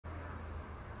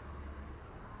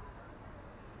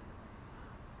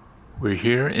We're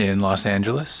here in Los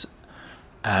Angeles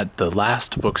at the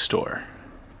Last Bookstore.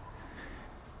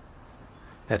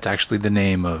 That's actually the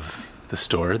name of the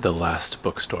store, the Last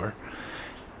Bookstore.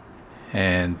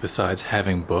 And besides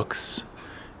having books,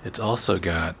 it's also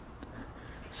got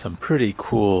some pretty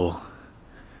cool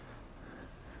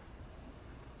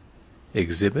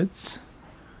exhibits,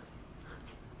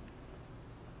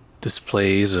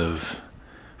 displays of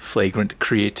flagrant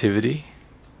creativity,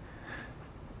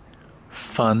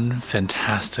 fun,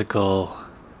 fantastical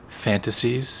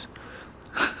fantasies.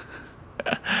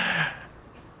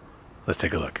 Let's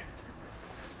take a look.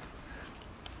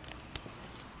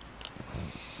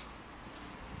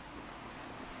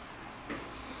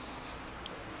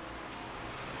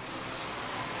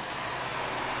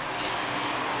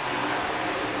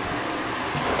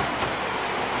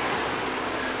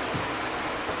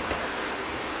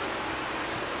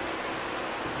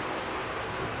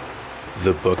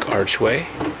 The book archway.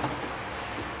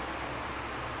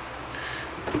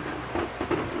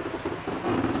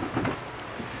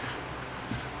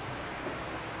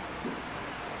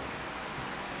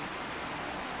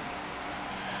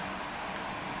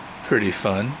 Pretty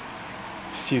fun,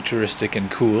 futuristic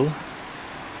and cool.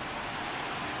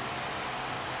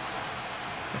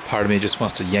 Part of me just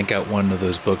wants to yank out one of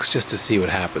those books just to see what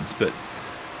happens, but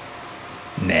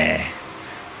nah.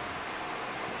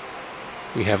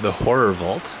 We have the horror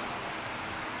vault,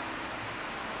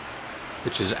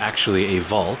 which is actually a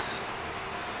vault.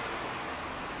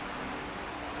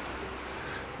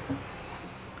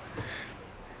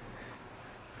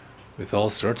 With all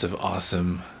sorts of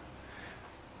awesome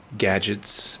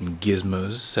gadgets and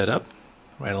gizmos set up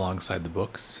right alongside the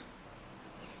books.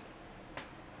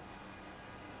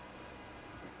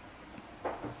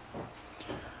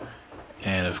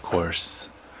 And of course,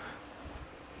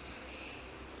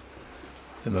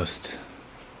 the most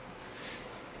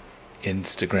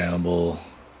Instagrammable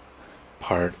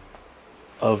part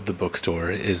of the bookstore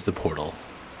is the portal.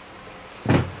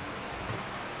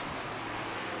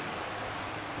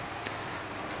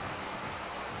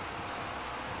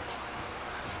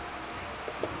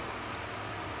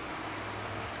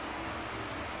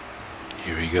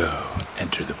 Here we go.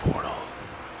 Enter the portal.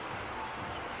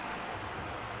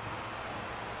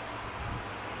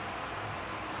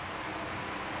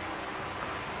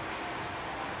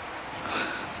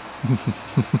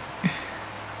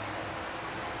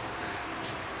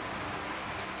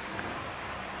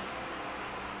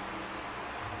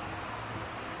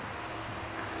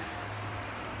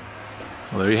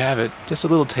 Well, there you have it. Just a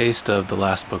little taste of the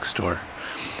Last Bookstore.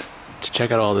 To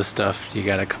check out all this stuff, you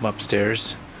gotta come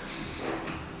upstairs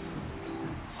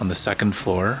on the second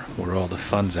floor where all the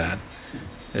fun's at.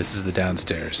 This is the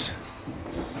downstairs.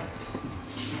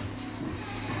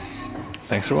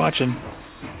 Thanks for watching.